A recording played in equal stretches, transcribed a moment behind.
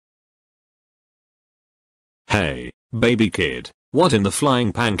Hey, baby kid, what in the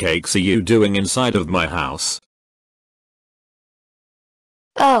flying pancakes are you doing inside of my house?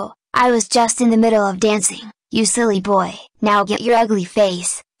 Oh, I was just in the middle of dancing, you silly boy. Now get your ugly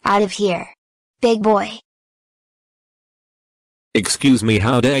face out of here. Big boy. Excuse me,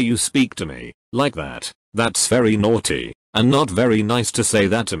 how dare you speak to me like that? That's very naughty, and not very nice to say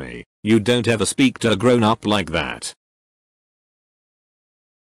that to me. You don't ever speak to a grown-up like that.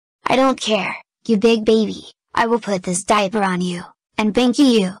 I don't care, you big baby. I will put this diaper on you, and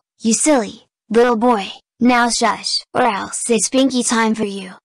binky you silly little boy. Now shush, or else it's binky time for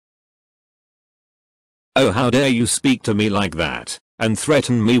you. Oh, how dare you speak to me like that, and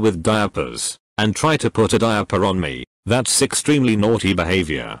threaten me with diapers, and try to put a diaper on me. That's extremely naughty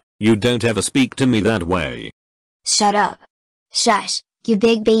behavior. You don't ever speak to me that way. Shut up. Shush, you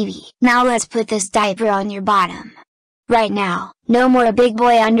big baby. Now let's put this diaper on your bottom. Right now, no more big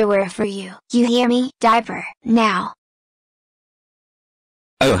boy underwear for you. You hear me? Diaper, now.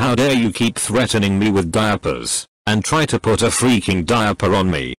 Oh, how dare you keep threatening me with diapers, and try to put a freaking diaper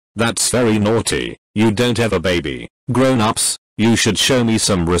on me. That's very naughty. You don't ever baby. Grown-ups, you should show me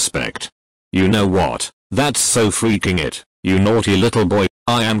some respect. You know what? That's so freaking it. You naughty little boy.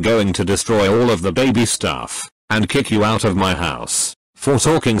 I am going to destroy all of the baby stuff, and kick you out of my house, for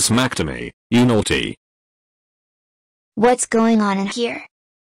talking smack to me, you naughty. What's going on in here?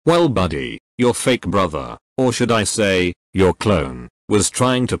 Well buddy, your fake brother, or should I say, your clone, was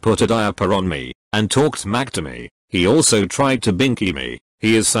trying to put a diaper on me, and talked smack to me. He also tried to binky me.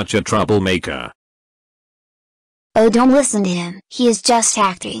 He is such a troublemaker. Oh, don't listen to him. He is just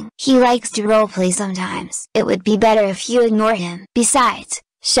acting. He likes to roleplay sometimes. It would be better if you ignore him. Besides,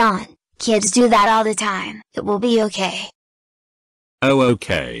 Sean, kids do that all the time. It will be okay. Oh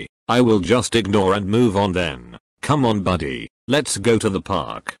okay, I will just ignore and move on then. Come on buddy, let's go to the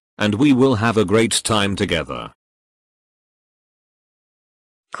park, and we will have a great time together.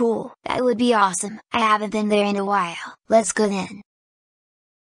 Cool, that would be awesome. I haven't been there in a while. Let's go then.